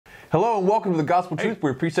Hello and welcome to the Gospel Truth.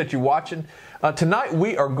 We appreciate you watching. Tonight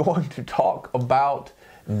we are going to talk about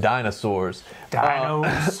dinosaurs.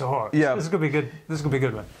 Dinosaurs. Yeah, this is gonna be good. This is gonna be a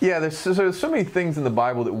good one. Yeah, there's so many things in the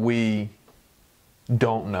Bible that we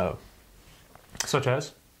don't know. Such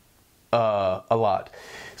as? A lot.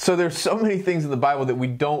 So there's so many things in the Bible that we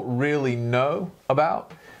don't really know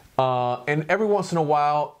about. And every once in a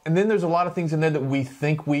while, and then there's a lot of things in there that we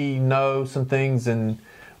think we know some things, and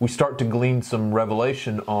we start to glean some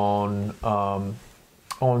revelation on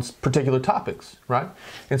particular topics, right?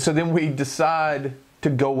 And so then we decide to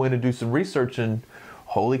go in and do some research, and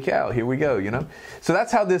holy cow, here we go, you know? So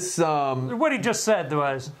that's how this... What he just said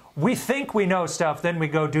was, we think we know stuff, then we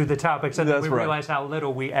go do the topics, and then we realize how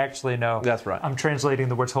little we actually know. That's right. I'm translating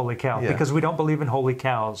the words holy cow, because we don't believe in holy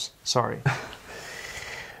cows. Sorry.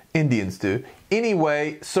 Indians do.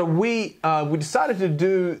 Anyway, so we decided to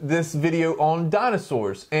do this video on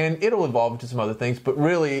dinosaurs, and it'll evolve into some other things, but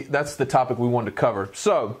really that's the topic we wanted to cover.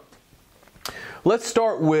 So let's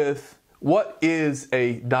start with, what is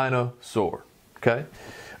a dinosaur? Okay,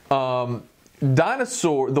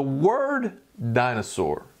 dinosaur. The word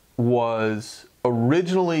dinosaur was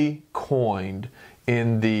originally coined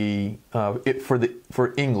in the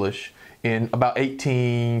for English in about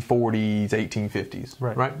 1840s, 1850s.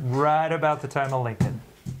 Right about the time of Lincoln.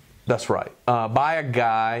 That's right. By a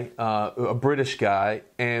guy, a British guy.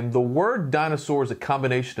 And the word dinosaur is a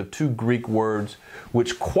combination of two Greek words,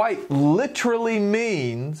 which quite literally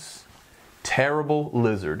means terrible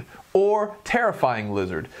lizard or terrifying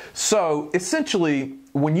lizard. So essentially,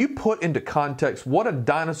 when you put into context what a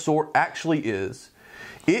dinosaur actually is,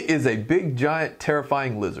 it is a big, giant,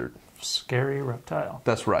 terrifying lizard. Scary reptile.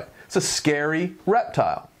 That's right. It's a scary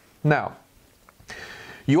reptile. Now,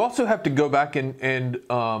 you also have to go back and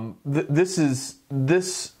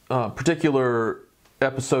this particular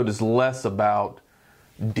episode is less about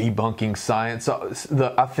debunking science.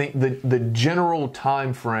 I think the general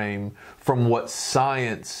time frame from what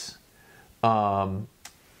science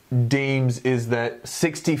deems is that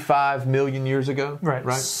 65 million years ago. Right.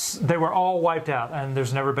 They were all wiped out, and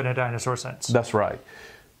there's never been a dinosaur since. That's right.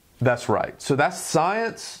 That's right. So that's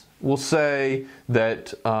science. Will say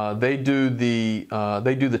that they do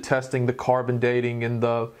the testing, the carbon dating, and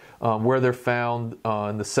the where they're found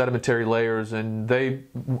in the sedimentary layers, and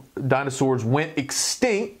dinosaurs went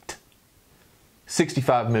extinct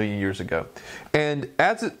 65 million years ago. And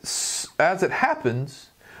as it happens,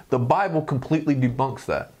 the Bible completely debunks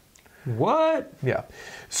that. What? Yeah.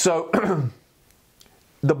 So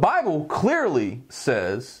the Bible clearly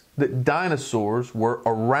says that dinosaurs were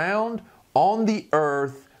around on the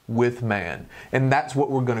earth with man. And that's what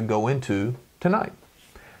we're going to go into tonight.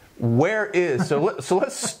 So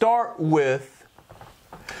let's start with,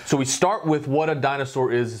 we start with what a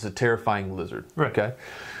dinosaur is. It's a terrifying lizard. Right. Okay.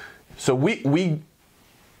 So we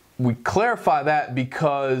clarify that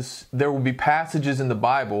because there will be passages in the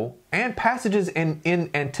Bible and passages in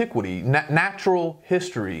antiquity, natural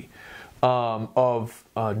history, of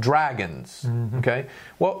dragons. Mm-hmm. Okay.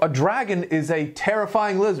 Well, a dragon is a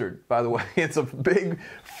terrifying lizard, by the way. It's a big,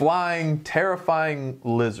 flying, terrifying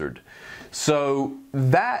lizard. So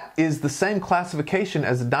that is the same classification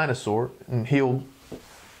as a dinosaur, and he'll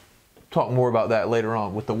talk more about that later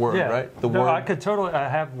on with the word, right? The word. I could totally. I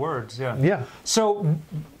have words. Yeah. Yeah. So,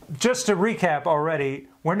 just to recap already,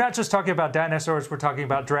 we're not just talking about dinosaurs, we're talking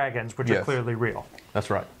about dragons, which are clearly real. That's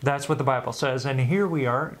right. That's what the Bible says, and here we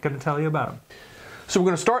are going to tell you about them. So we're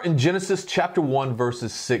going to start in Genesis chapter 1,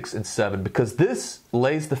 verses 6 and 7, because this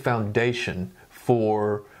lays the foundation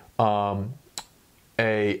for providing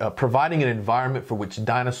an environment for which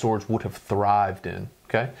dinosaurs would have thrived in.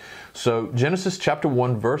 Okay? So Genesis chapter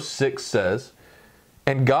 1, verse 6 says,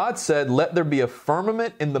 "And God said, let there be a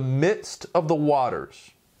firmament in the midst of the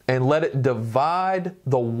waters, and let it divide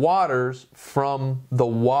the waters from the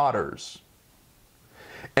waters.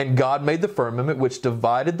 And God made the firmament which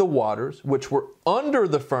divided the waters which were under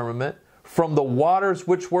the firmament from the waters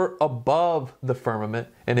which were above the firmament,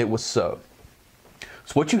 and it was so."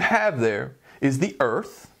 So what you have there is the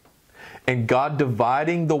earth, and God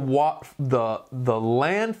dividing the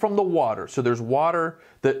land from the water. So there's water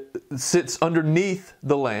that sits underneath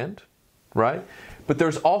the land, right? But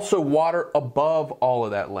there's also water above all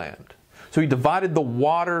of that land. So he divided the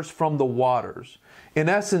waters from the waters. In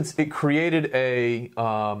essence, it created a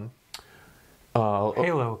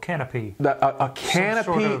halo, canopy. A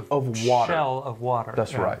canopy of water. Shell of water.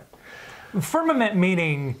 That's right. Firmament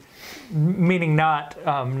meaning not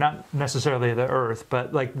necessarily the earth,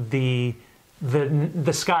 but like the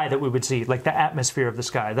sky that we would see, like the atmosphere of the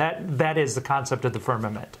sky. That is the concept of the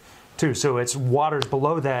firmament, too. So it's waters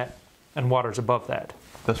below that and waters above that.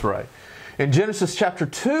 That's right. In Genesis chapter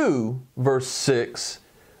 2, verse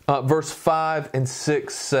 5 and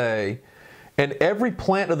 6 say, "And every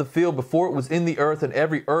plant of the field before it was in the earth, and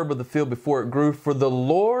every herb of the field before it grew, for the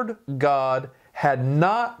Lord God had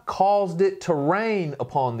not caused it to rain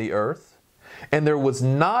upon the earth, and there was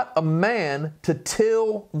not a man to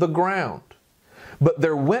till the ground. But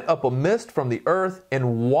there went up a mist from the earth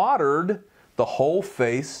and watered the whole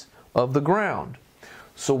face of the ground."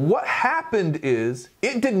 So what happened is,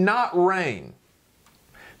 it did not rain.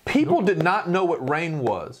 People did not know what rain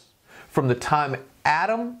was from the time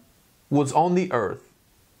Adam was on the earth,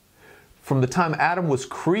 from the time Adam was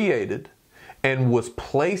created and was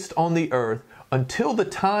placed on the earth, until the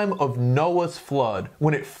time of Noah's flood,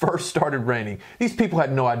 when it first started raining. These people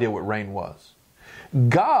had no idea what rain was.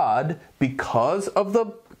 God, because of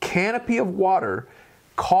the canopy of water,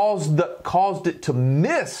 caused it to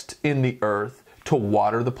mist in the earth to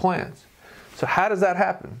water the plants. So how does that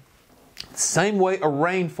happen? Same way a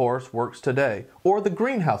rainforest works today, or the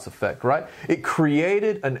greenhouse effect, right? It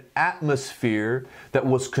created an atmosphere that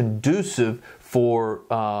was conducive for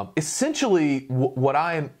essentially what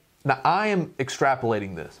I am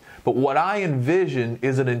extrapolating this, but what I envision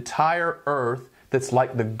is an entire earth that's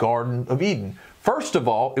like the Garden of Eden. First of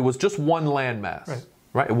all, it was just one landmass,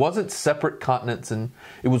 right? It wasn't separate continents, and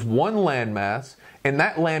it was one landmass, and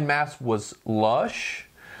that landmass was lush.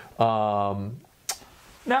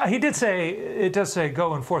 Now, it does say,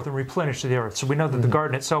 "Go and forth and replenish the earth." So we know that the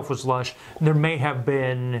garden itself was lush. There may have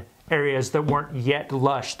been areas that weren't yet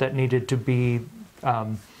lush that needed to be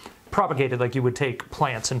propagated, like you would take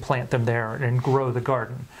plants and plant them there and grow the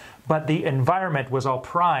garden. But the environment was all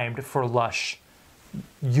primed for lush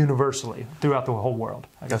universally throughout the whole world.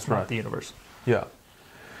 I guess not the universe. Yeah.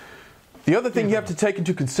 The other thing you have to take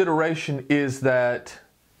into consideration is that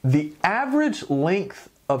the average length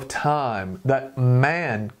of time that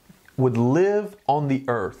man would live on the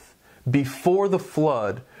earth before the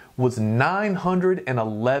flood was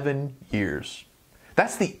 911 years.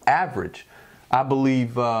 That's the average. I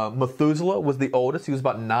believe Methuselah was the oldest. He was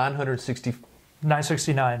about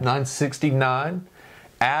 969.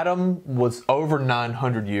 Adam was over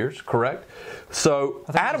 900 years, correct? So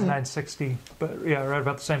I think Adam it was 960, but yeah, right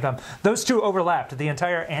about the same time. Those two overlapped. The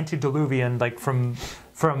entire antediluvian, like from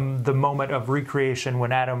the moment of recreation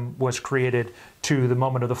when Adam was created to the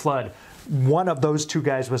moment of the flood, one of those two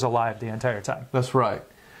guys was alive the entire time. That's right.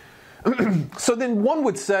 So then one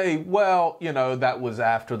would say, well, that was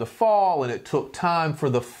after the fall and it took time for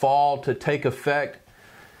the fall to take effect.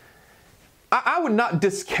 I would not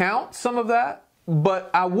discount some of that, but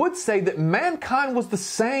I would say that mankind was the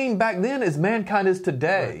same back then as mankind is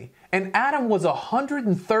today. And Adam was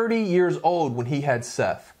 130 years old when he had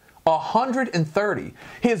Seth. 130.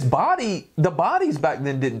 The bodies back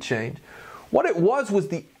then didn't change. What it was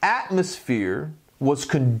the atmosphere was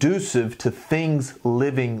conducive to things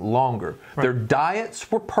living longer. Right. Their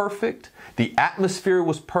diets were perfect. The atmosphere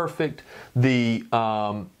was perfect. The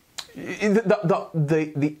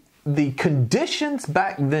conditions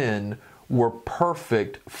back then were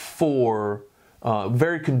perfect for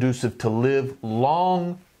very conducive to live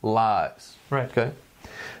long lives. Right. Okay.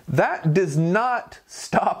 That does not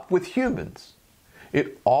stop with humans.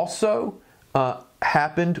 It also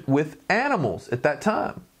happened with animals at that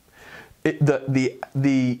time.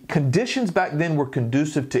 The conditions back then were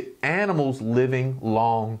conducive to animals living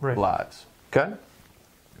long lives. Okay?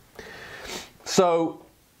 So,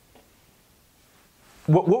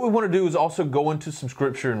 what we want to do is also go into some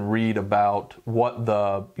scripture and read about what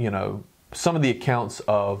some of the accounts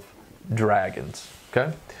of dragons.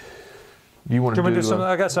 Okay? You want to do some?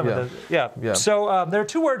 I got some of those. Yeah. So there are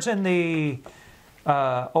two words in the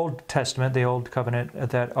Old Testament, the Old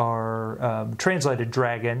Covenant, that are translated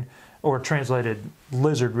dragon or translated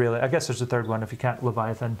lizard. Really, I guess there's a third one if you count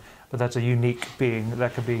Leviathan, but that's a unique being.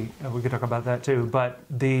 That could be. We could talk about that too. But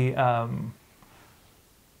the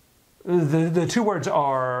two words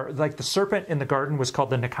are like the serpent in the garden was called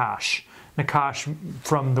the Nakash. Nakash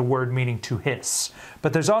from the word meaning to hiss.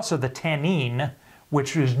 But there's also the Tannin,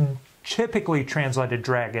 which is typically translated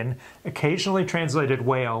dragon, occasionally translated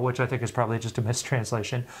whale, which I think is probably just a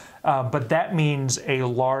mistranslation. But that means a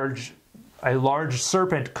large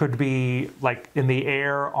serpent could be like in the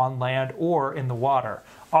air, on land, or in the water.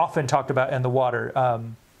 Often talked about in the water.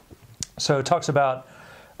 So it talks about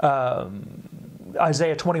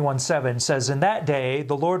Isaiah 21:7 says, "In that day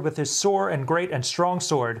the Lord with his sore and great and strong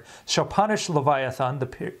sword shall punish Leviathan,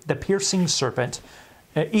 the piercing serpent,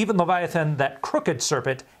 even Leviathan, that crooked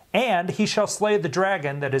serpent, and he shall slay the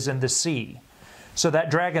dragon that is in the sea." So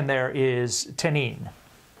that dragon there is Tannin.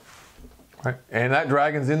 Right? And that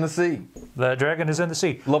dragon's in the sea. The dragon is in the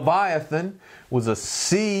sea. Leviathan was a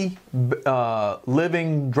sea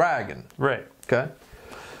living dragon. Right. Okay?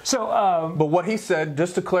 So, But what he said,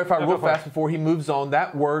 just to clarify real fast before he moves on,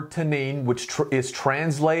 that word tanin, which is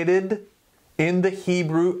translated in the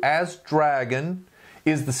Hebrew as dragon,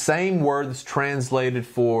 is the same word that's translated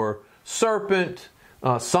for serpent,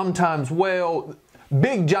 sometimes whale,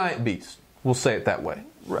 big giant beast. We'll say it that way.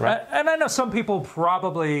 Right? And I know some people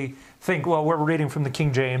probably think, well, we're reading from the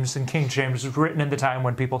King James, and King James was written in the time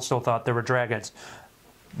when people still thought there were dragons.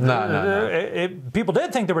 No. People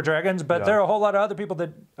did think there were dragons, but there are a whole lot of other people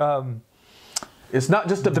that... it's not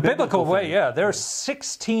just the biblical way, thing. Yeah. There are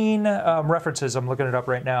 16 references, I'm looking it up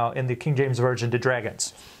right now, in the King James Version to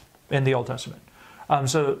dragons in the Old Testament.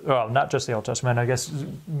 Well, not just the Old Testament, I guess.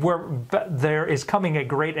 There is coming a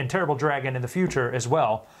great and terrible dragon in the future as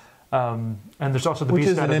well. And there's also the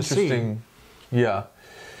beast out of the sea. Yeah.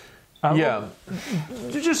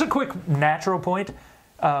 Just a quick natural point.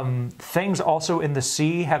 Things also in the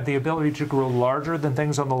sea have the ability to grow larger than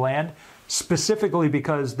things on the land, specifically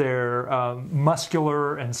because their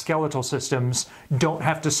muscular and skeletal systems don't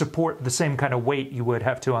have to support the same kind of weight you would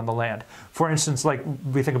have to on the land. For instance, like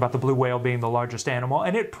we think about the blue whale being the largest animal,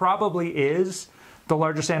 and it probably is the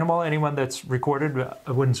largest animal, anyone that's recorded.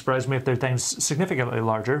 It wouldn't surprise me if there are things significantly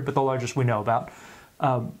larger, but the largest we know about.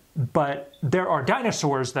 But there are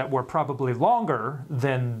dinosaurs that were probably longer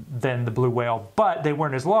than the blue whale, but they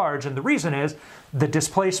weren't as large. And the reason is the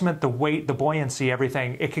displacement, the weight, the buoyancy,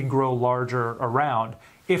 everything, it can grow larger around.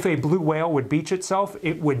 If a blue whale would beach itself,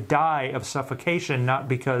 it would die of suffocation, not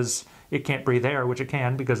because it can't breathe air, which it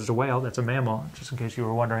can because it's a whale, that's a mammal, just in case you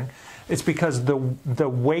were wondering. It's because the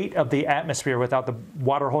weight of the atmosphere without the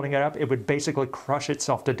water holding it up, it would basically crush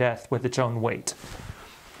itself to death with its own weight.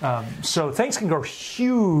 So things can grow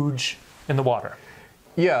huge in the water.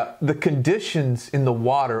 Yeah, the conditions in the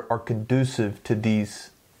water are conducive to these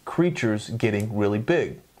creatures getting really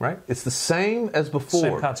big, right? It's the same as before.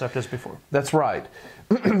 Same concept as before. That's right.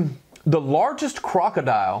 The largest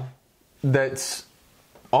crocodile that's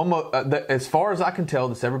almost, as far as I can tell,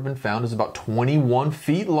 that's ever been found is about 21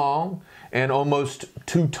 feet long and almost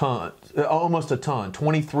 2 tons, almost a ton,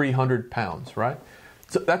 2,300 pounds, right?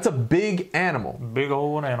 So that's a big animal. Big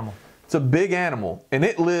old animal. It's a big animal, and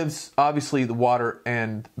it lives, obviously, the water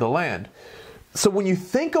and the land. So when you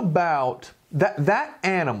think about that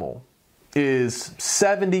animal is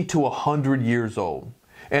 70 to 100 years old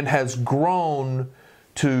and has grown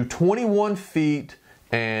to 21 feet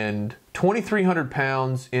and 2,300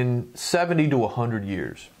 pounds in 70 to 100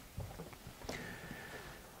 years.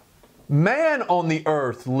 Man on the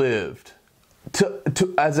earth lived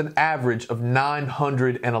as an average of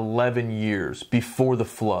 911 years before the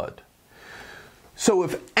flood. So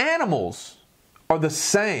if animals are the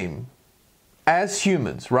same as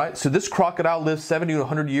humans, right? So this crocodile lives 70 to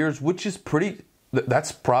 100 years, which is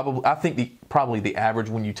that's probably, I think, probably the average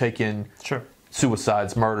when you take in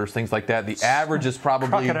suicides, murders, things like that. The average is probably...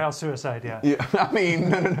 Crocodile suicide, yeah. I mean,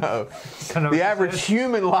 no. The average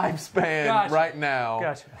human lifespan right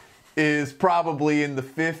now is probably in the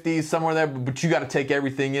 50s, somewhere there, but you got to take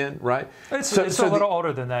everything in, right? It's a little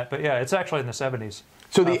older than that, but yeah, it's actually in the 70s.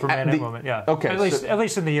 So for man and woman, yeah. Okay. At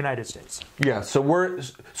least in the United States. Yeah, so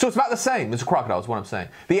it's about the same as a crocodile is what I'm saying.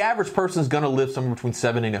 The average person is going to live somewhere between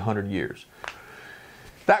 70 and 100 years.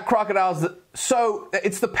 That crocodile's so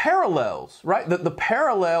it's the parallels, right? The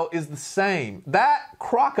parallel is the same. That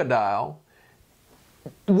crocodile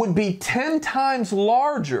would be 10 times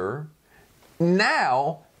larger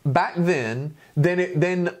now, back then, than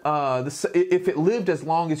if it lived as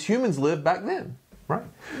long as humans lived back then, right?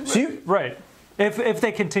 So right. If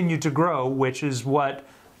they continue to grow, which is what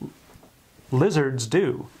lizards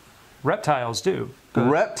do, reptiles do.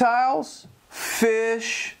 Reptiles,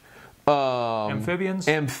 fish, amphibians,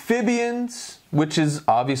 which is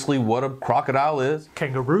obviously what a crocodile is.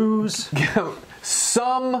 Kangaroos.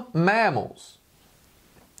 Some mammals.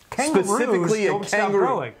 Kangaroos specifically don't stop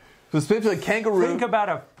growing. Specifically a kangaroo. Think about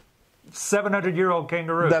a 700-year-old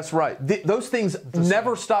kangaroo. That's right. Those things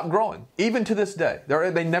never stop growing, even to this day.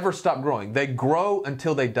 They never stop growing. They grow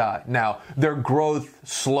until they die. Now, their growth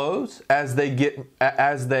slows as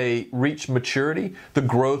they reach maturity. The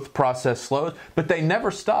growth process slows, but they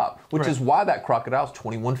never stop, which is why that crocodile is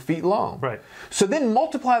 21 feet long. Right. So then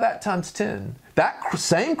multiply that times 10. That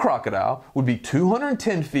same crocodile would be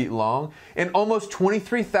 210 feet long and almost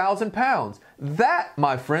 23,000 pounds. That,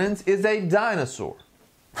 my friends, is a dinosaur.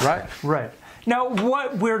 Right? Right. Now,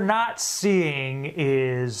 what we're not seeing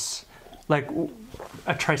is like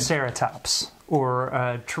a Triceratops or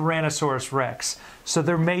a Tyrannosaurus rex. So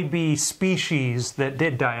there may be species that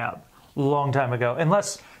did die out. long time ago,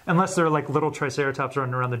 unless they're like little triceratops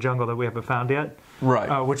running around the jungle that we haven't found yet.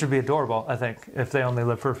 Right. Which would be adorable, I think, if they only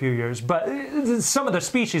live for a few years. But some of the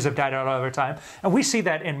species have died out over time. And we see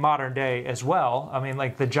that in modern day as well. I mean,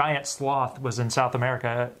 like the giant sloth was in South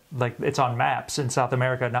America. Like it's on maps in South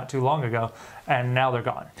America not too long ago. And now they're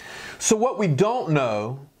gone. So what we don't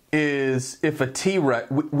know is if a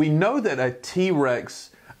T-Rex... We know that a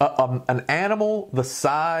T-Rex, an animal the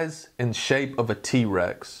size and shape of a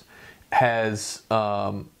T-Rex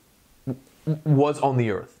was on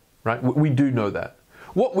the earth, right? We do know that.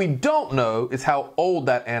 What we don't know is how old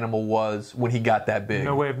that animal was when he got that big.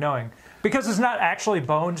 No way of knowing. Because it's not actually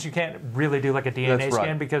bones, you can't really do like a DNA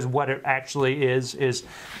scan because what it actually is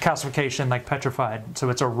calcification, like petrified. So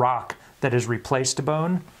it's a rock that has replaced a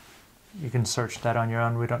bone. You can search that on your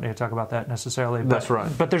own. We don't need to talk about that necessarily. That's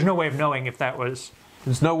right. But there's no way of knowing if that was...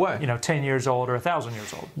 There's no way. 10 years old or 1,000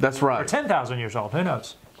 years old. That's right. Or 10,000 years old. Who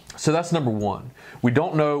knows? So that's number one. We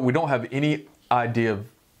don't know. We don't have any idea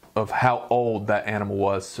of how old that animal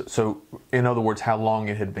was. So, in other words, how long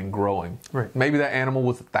it had been growing. Right. Maybe that animal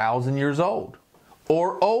was 1,000 years old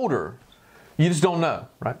or older. You just don't know,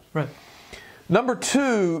 right? Right. Number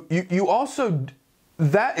two, you also,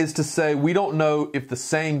 that is to say, we don't know if the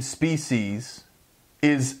same species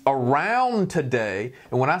is around today.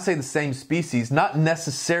 And when I say the same species, not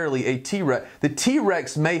necessarily a T-Rex. The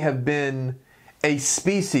T-Rex may have been a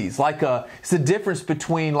species, it's the difference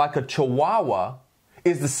between like a Chihuahua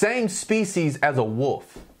is the same species as a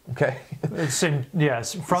wolf. Okay. Same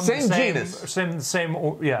genus. Same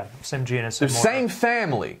genus. The same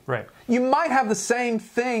family. Right. You might have the same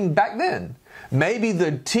thing back then. Maybe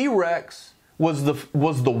the T-Rex was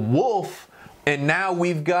the wolf, and now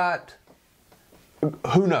we've got.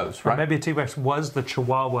 Who knows, right? Or maybe a T-Rex was the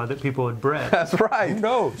Chihuahua that people had bred. That's right. Who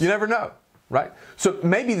knows? You never know. Right? So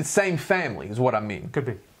maybe the same family is what I mean. Could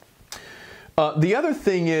be. The other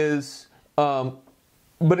thing is,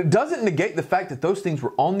 but it doesn't negate the fact that those things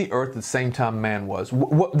were on the earth at the same time man was.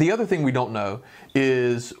 The other thing we don't know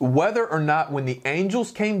is whether or not when the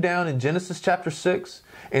angels came down in Genesis chapter 6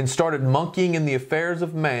 and started monkeying in the affairs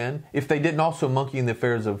of man, if they didn't also monkey in the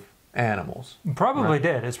affairs of animals. Probably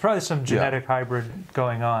did. It's probably some genetic hybrid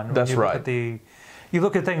going on. That's right. You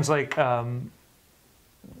look at things like...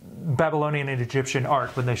 Babylonian and Egyptian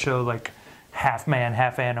art, when they show like half man,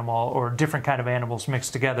 half animal, or different kind of animals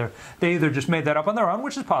mixed together, they either just made that up on their own,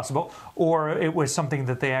 which is possible, or it was something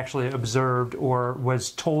that they actually observed or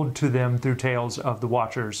was told to them through tales of the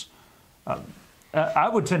watchers. I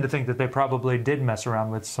would tend to think that they probably did mess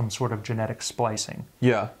around with some sort of genetic splicing.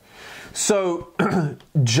 Yeah. So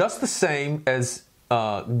just the same as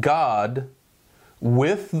God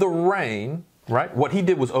with the rain, right? What he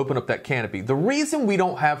did was open up that canopy. The reason we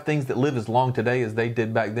don't have things that live as long today as they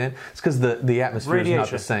did back then is because the atmosphere is not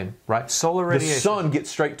the same, right? Solar radiation. The sun gets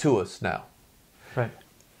straight to us now. Right.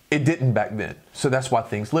 It didn't back then. So that's why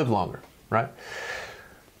things live longer, right?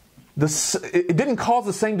 It didn't cause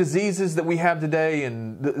the same diseases that we have today,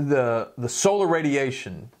 and the solar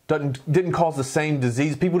radiation didn't cause the same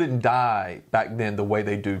disease. People didn't die back then the way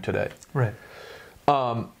they do today. Right.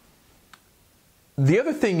 The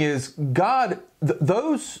other thing is, God,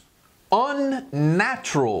 those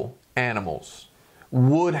unnatural animals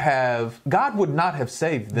God would not have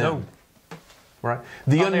saved them. No. Right?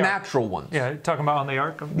 The unnatural ones. Yeah, talking about on the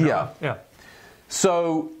ark? Yeah. Yeah.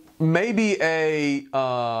 So maybe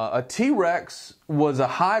a T-Rex was a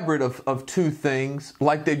hybrid of two things,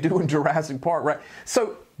 like they do in Jurassic Park, right?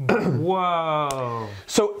 So, whoa.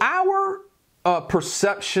 So our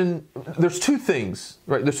perception, there's two things,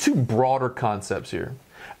 right? There's two broader concepts here.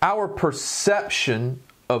 Our perception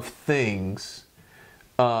of things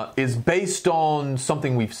is based on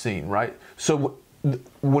something we've seen, right? So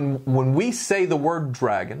when we say the word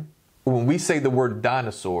dragon, when we say the word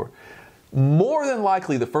dinosaur, more than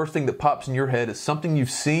likely the first thing that pops in your head is something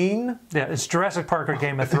you've seen. Yeah, it's Jurassic Park or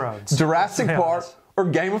Game of Thrones. Jurassic Park or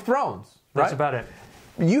Game of Thrones, right? That's about it.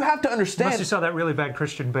 You have to understand. Unless you saw that really bad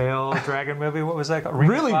Christian Bale dragon movie. What was that called?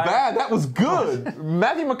 Really bad? That was good.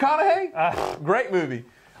 Matthew McConaughey? Great movie.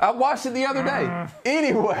 I watched it the other day.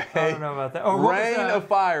 Anyway. I don't know about that. Rain of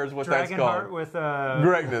Fire is what that's called. Dragonheart with...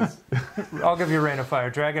 Greatness. I'll give you Rain of Fire.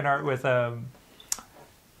 Dragonheart with...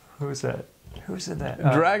 who was that? Who was in that?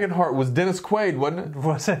 Dragonheart was Dennis Quaid, wasn't it?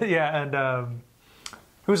 Was it? Yeah, and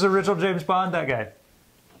who's the original James Bond? That guy.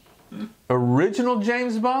 Original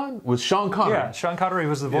James Bond was Sean Connery. Yeah, Sean Connery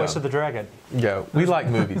was the voice of the dragon. Yeah, we like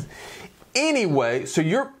movies. Anyway, so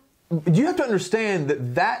you have to understand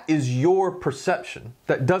that is your perception.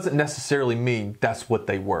 That doesn't necessarily mean that's what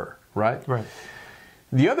they were, right? Right.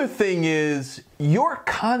 The other thing is your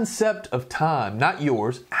concept of time, not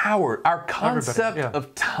yours, our concept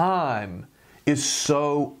of time is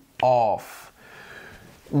so off.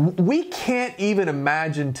 We can't even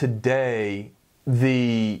imagine today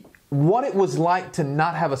what it was like to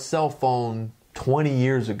not have a cell phone 20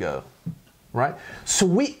 years ago, right? So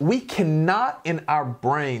we cannot in our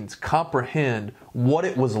brains comprehend what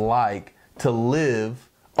it was like to live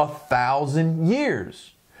 1,000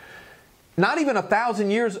 years. Not even 1,000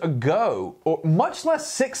 years ago, or much less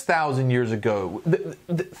 6,000 years ago.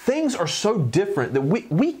 Things are so different that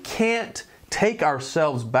we can't take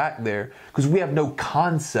ourselves back there because we have no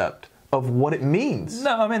concept of what it means.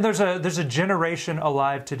 No, I mean, there's a generation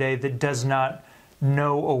alive today that does not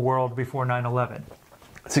know a world before 9/11.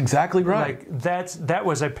 That's exactly right. Like that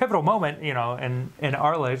was a pivotal moment, in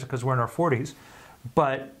our lives because we're in our 40s.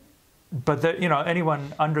 But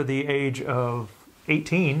anyone under the age of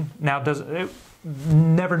 18 now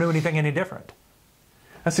never knew anything any different.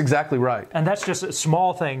 That's exactly right. And that's just a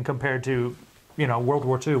small thing compared to, World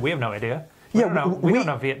War II. We have no idea. We don't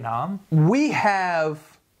know Vietnam. We have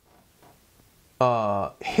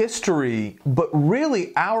history, but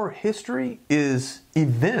really our history is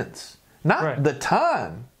events, not the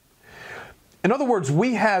time. In other words,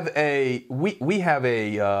 we have a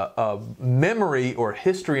memory or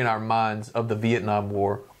history in our minds of the Vietnam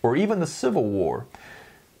War or even the Civil War,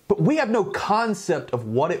 but we have no concept of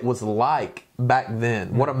what it was like back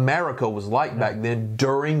then, what America was like back then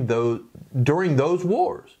during those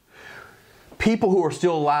wars. People who are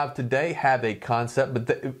still alive today have a concept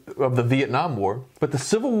of the Vietnam War, but the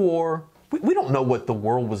Civil War, we don't know what the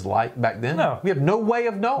world was like back then. No. We have no way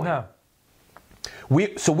of knowing. No.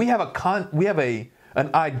 So we have an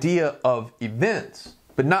idea of events,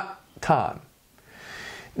 but not time.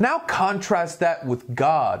 Now contrast that with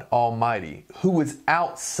God Almighty, who is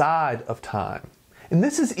outside of time. And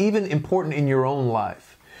this is even important in your own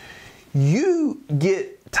life. You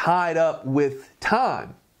get tied up with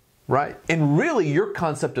time, right? And really your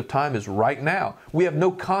concept of time is right now. We have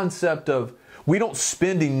no concept we don't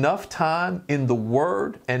spend enough time in the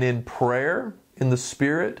Word and in prayer, in the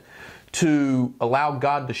Spirit, to allow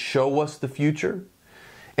God to show us the future.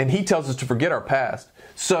 And He tells us to forget our past.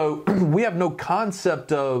 So we have no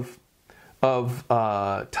concept of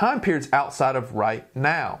time periods outside of right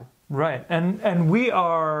now. Right. And we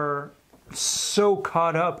are so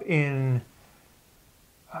caught up in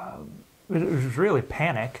it was really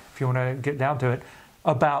panic, if you want to get down to it,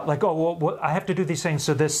 about like, I have to do these things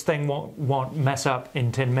so this thing won't mess up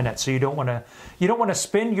in 10 minutes. So you don't want to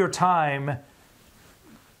spend your time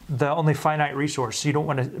the only finite resource. You don't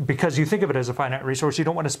want to, because you think of it as a finite resource, you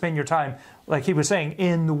don't want to spend your time, like he was saying,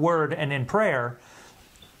 in the Word and in prayer,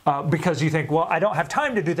 because you think, well, I don't have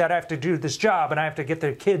time to do that. I have to do this job, and I have to get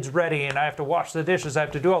the kids ready, and I have to wash the dishes. I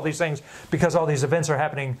have to do all these things because all these events are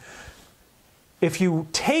happening. If you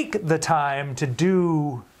take the time to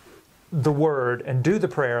do the Word and do the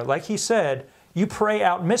prayer, like he said, you pray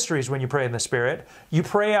out mysteries when you pray in the Spirit. You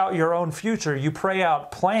pray out your own future. You pray out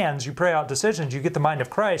plans. You pray out decisions. You get the mind of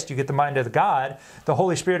Christ. You get the mind of God. The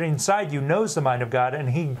Holy Spirit inside you knows the mind of God,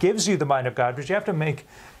 and He gives you the mind of God. But you have to make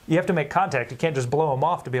contact. You can't just blow Him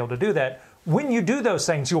off to be able to do that. When you do those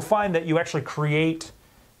things, you'll find that you actually create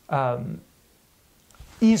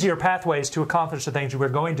easier pathways to accomplish the things you were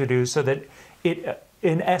going to do, so that it,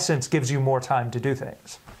 in essence, gives you more time to do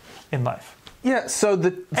things in life. Yeah, so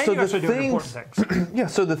the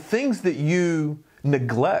things that you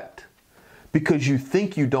neglect because you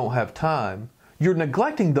think you don't have time, you're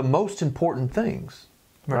neglecting the most important things,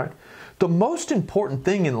 right? The most important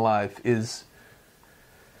thing in life is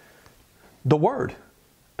the Word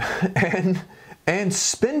and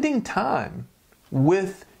spending time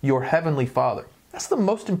with your Heavenly Father. That's the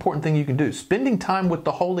most important thing you can do. Spending time with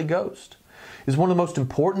the Holy Ghost is one of the most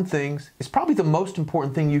important things. It's probably the most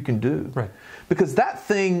important thing you can do. Right. Because that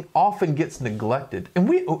thing often gets neglected. And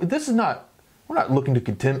we're not looking to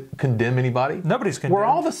condemn anybody. Nobody's condemned. We're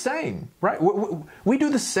all the same, right? We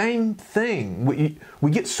do the same thing.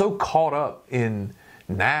 We get so caught up in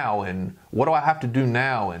now and what do I have to do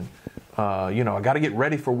now, and I got to get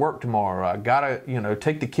ready for work tomorrow. I got to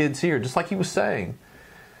take the kids here, just like he was saying.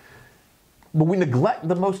 But we neglect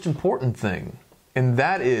the most important thing, and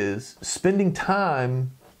that is spending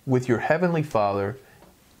time with your Heavenly Father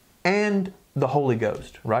and the Holy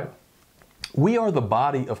Ghost, right? We are the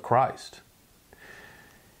body of Christ.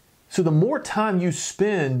 So the more time you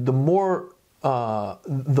spend, the more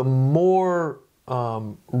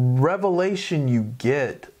revelation you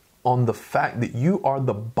get on the fact that you are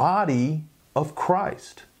the body of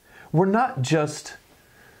Christ. We're not just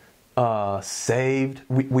saved.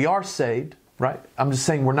 We are saved, right? I'm just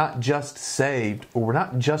saying we're not just saved, or we're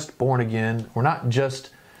not just born again, we're not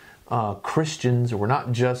just Christians, or we're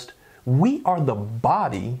not just... We are the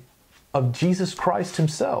body of Jesus Christ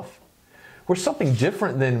himself. We're something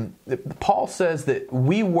different than... Paul says that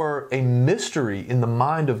we were a mystery in the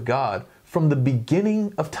mind of God from the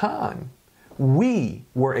beginning of time. We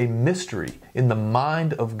were a mystery in the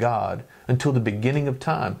mind of God until the beginning of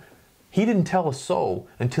time. He didn't tell a soul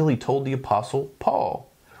until he told the Apostle Paul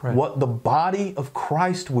what the body of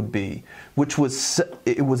Christ would be, which was,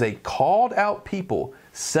 it was a called out people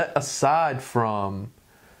set aside from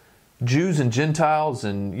Jews and Gentiles,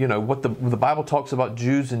 and you know what the Bible talks about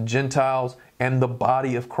Jews and Gentiles and the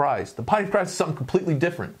body of Christ. The body of Christ is something completely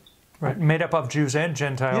different. Right, made up of Jews and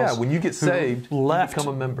Gentiles. Yeah, when you get saved, you become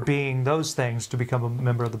a member. Being those things to become a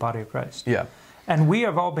member of the body of Christ. Yeah. And we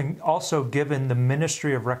have all been also given the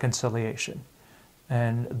ministry of reconciliation.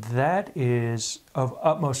 And that is of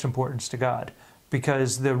utmost importance to God.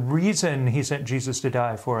 Because the reason he sent Jesus to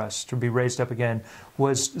die for us, to be raised up again,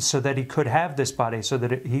 was so that he could have this body, so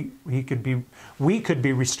that we could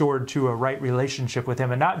be restored to a right relationship with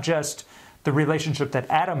him. And not just the relationship that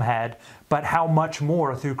Adam had, but how much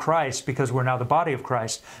more through Christ, because we're now the body of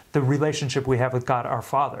Christ, the relationship we have with God our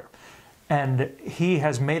Father. And he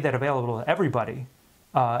has made that available to everybody,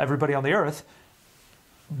 everybody on the earth.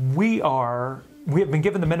 We have been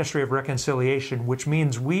given the ministry of reconciliation, which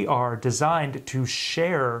means we are designed to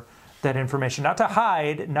share that information, not to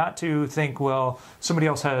hide, not to think, well, somebody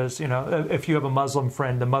else has, if you have a Muslim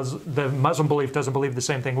friend, the Muslim belief doesn't believe the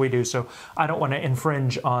same thing we do, so I don't want to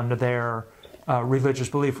infringe on their religious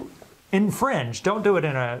belief. Infringe. Don't do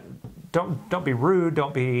it don't be rude,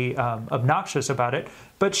 don't be obnoxious about it,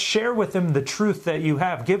 but share with them the truth that you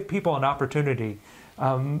have. Give people an opportunity.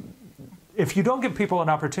 If you don't give people an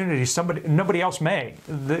opportunity, nobody else may.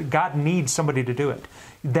 God needs somebody to do it.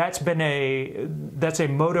 That's a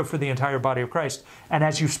motive for the entire body of Christ. And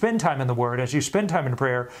as you spend time in the Word, as you spend time in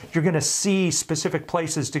prayer, you're going to see specific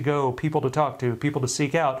places to go, people to talk to, people to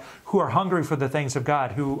seek out, who are hungry for the things of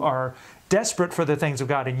God, who are desperate for the things of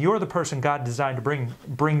God, and you're the person God designed to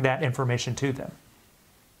bring that information to them.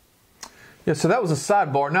 Yeah, so that was a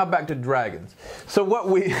sidebar. Now back to dragons. So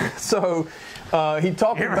he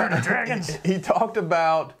talked about dragons. He talked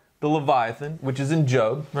about the Leviathan, which is in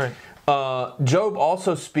Job. Right. Job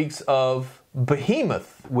also speaks of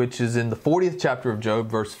Behemoth, which is in the 40th chapter of Job,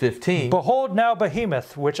 verse 15. Behold now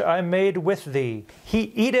Behemoth, which I made with thee.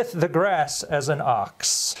 He eateth the grass as an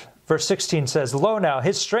ox. Verse 16 says, Lo now,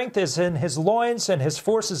 his strength is in his loins, and his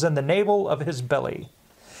force is in the navel of his belly.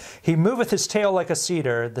 He moveth his tail like a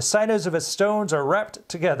cedar. The sinews of his stones are wrapped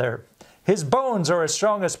together. His bones are as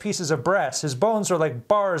strong as pieces of brass. His bones are like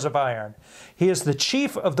bars of iron. He is the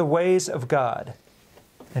chief of the ways of God.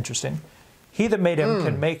 Interesting. He that made him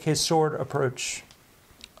can make his sword approach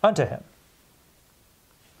unto him.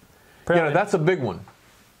 That's a big one,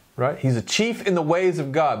 right? He's a chief in the ways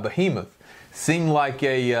of God. Behemoth seemed like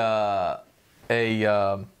an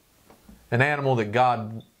animal that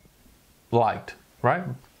God liked, right?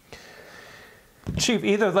 Chief,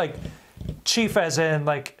 either like chief as in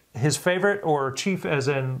like his favorite, or chief as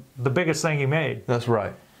in the biggest thing he made. That's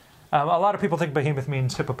right. A lot of people think behemoth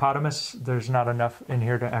means hippopotamus. There's not enough in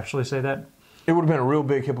here to actually say that. It would have been a real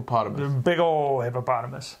big hippopotamus. Big old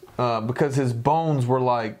hippopotamus. Because his bones were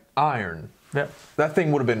like iron. Yep. That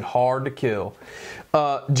thing would have been hard to kill.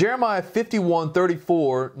 Jeremiah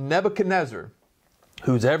 51:34, Nebuchadnezzar,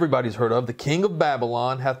 who's everybody's heard of, the king of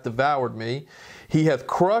Babylon, hath devoured me. He hath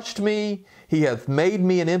crushed me. He hath made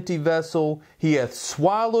me an empty vessel. He hath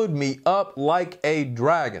swallowed me up like a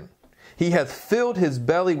dragon. He hath filled his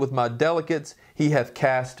belly with my delicates. He hath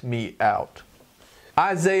cast me out.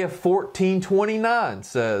 Isaiah 14:29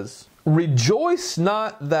 says, Rejoice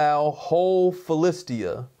not thou, whole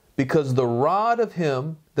Philistia, because the rod of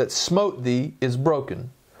him that smote thee is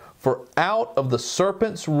broken. For out of the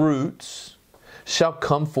serpent's roots shall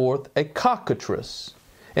come forth a cockatrice,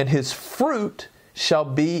 and his fruit shall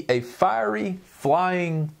be a fiery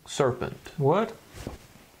flying serpent. What?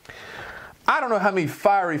 I don't know how many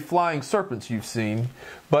fiery flying serpents you've seen,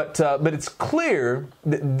 but it's clear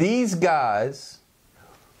that these guys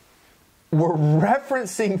were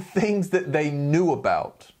referencing things that they knew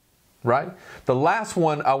about, right? The last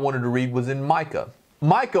one I wanted to read was in Micah.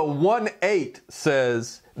 Micah 1:8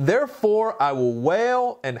 says, Therefore I will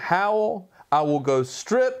wail and howl, I will go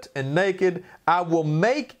stripped and naked. I will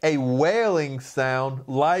make a wailing sound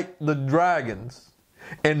like the dragons,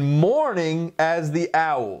 and mourning as the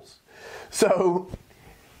owls. So,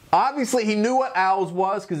 obviously he knew what owls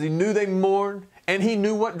was because he knew they mourned, and he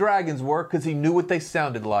knew what dragons were because he knew what they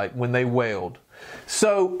sounded like when they wailed.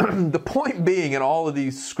 So the point being in all of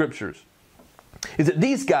these scriptures is that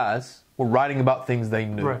these guys were writing about things they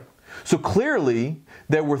knew. Right. So clearly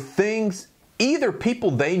there were things, either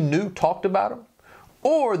people they knew talked about them,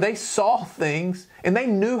 or they saw things and they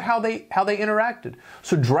knew how they interacted.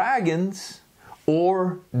 So dragons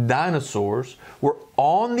or dinosaurs were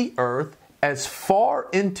on the earth as far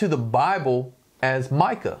into the Bible as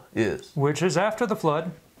Micah is. Which is after the flood.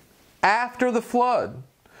 After the flood.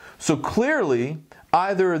 So clearly,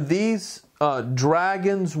 either these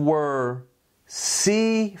dragons were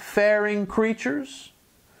seafaring creatures,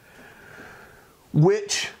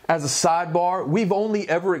 which, as a sidebar, we've only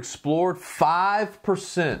ever explored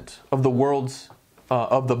 5% of the world's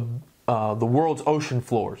ocean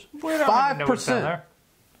floors. We don't even know what's down there.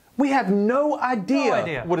 We have no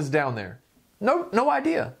idea what is down there. No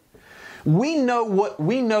idea. We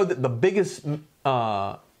know that the biggest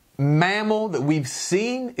mammal that we've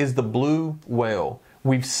seen is the blue whale.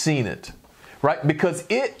 We've seen it, right? Because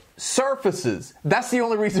it surfaces. That's the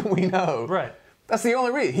only reason we know. Right. That's the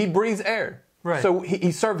only reason. He breathes air. Right. So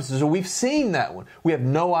he surfaces. So we've seen that one. We have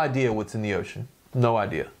no idea what's in the ocean. No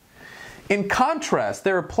idea. In contrast,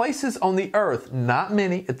 there are places on the earth, not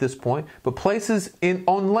many at this point, but places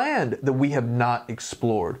on land that we have not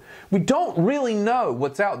explored. We don't really know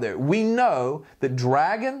what's out there. We know that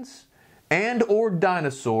dragons and or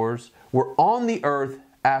dinosaurs were on the earth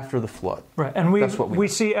after the flood. Right, and we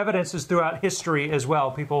see evidences throughout history as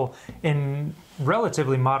well. People in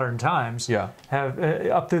relatively modern times have,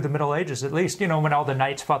 up through the Middle Ages at least, when all the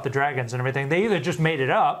knights fought the dragons and everything, they either just made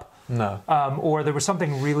it up, or there was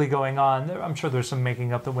something really going on. I'm sure there's some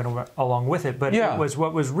making up that went along with it, but it was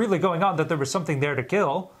what was really going on, that there was something there to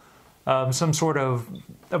kill. Some sort of...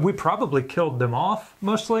 We probably killed them off,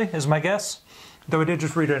 mostly, is my guess. Though I did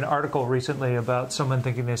just read an article recently about someone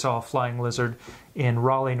thinking they saw a flying lizard in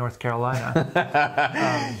Raleigh, North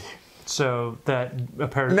Carolina. So that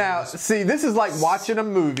apparently... Now, see, this is like watching a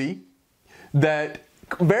movie that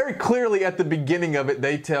very clearly at the beginning of it,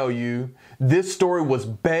 they tell you this story was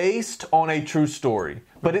based on a true story.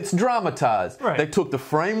 But it's dramatized. Right. They took the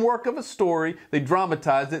framework of a story, they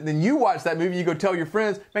dramatized it, and then you watch that movie, you go tell your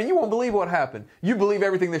friends, man, you won't believe what happened. You believe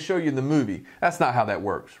everything they show you in the movie. That's not how that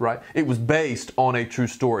works, right? It was based on a true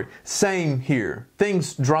story. Same here.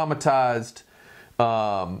 Things dramatized,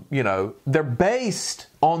 they're based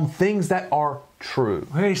on things that are true.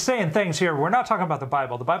 He's saying things here. We're not talking about the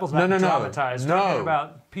Bible. The Bible's not dramatized. No. We're talking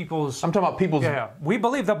about people's... I'm talking about people's... Yeah. We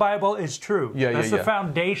believe the Bible is true. That's the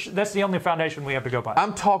foundation. That's the only foundation we have to go by.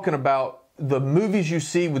 I'm talking about the movies you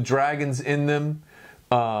see with dragons in them.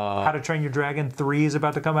 How to Train Your Dragon 3 is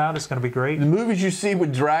about to come out. It's going to be great. The movies you see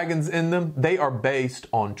with dragons in them, they are based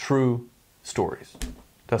on true stories.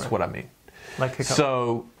 That's what I mean.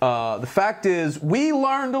 So the fact is, we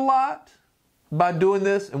learned a lot by doing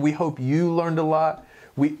this, and we hope you learned a lot.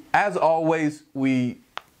 As always, we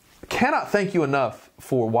cannot thank you enough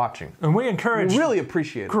for watching. And we encourage... We really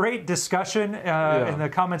appreciate it. Great discussion in the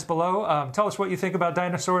comments below. Tell us what you think about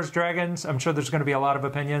dinosaurs, dragons. I'm sure there's going to be a lot of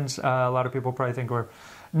opinions. A lot of people probably think we're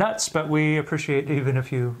nuts, but we appreciate, even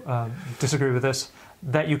if you disagree with us,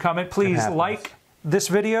 that you comment. Please like this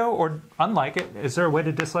video or unlike it. Is there a way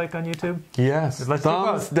to dislike on YouTube? Yes. Let's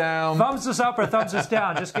thumbs down. Thumbs us up or thumbs us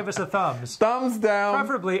down. Just give us a thumbs. Thumbs down.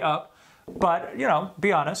 Preferably up, but,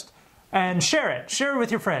 be honest. And share it. Share it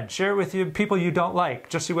with your friends. Share it with your people you don't like.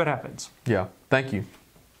 Just see what happens. Yeah. Thank you.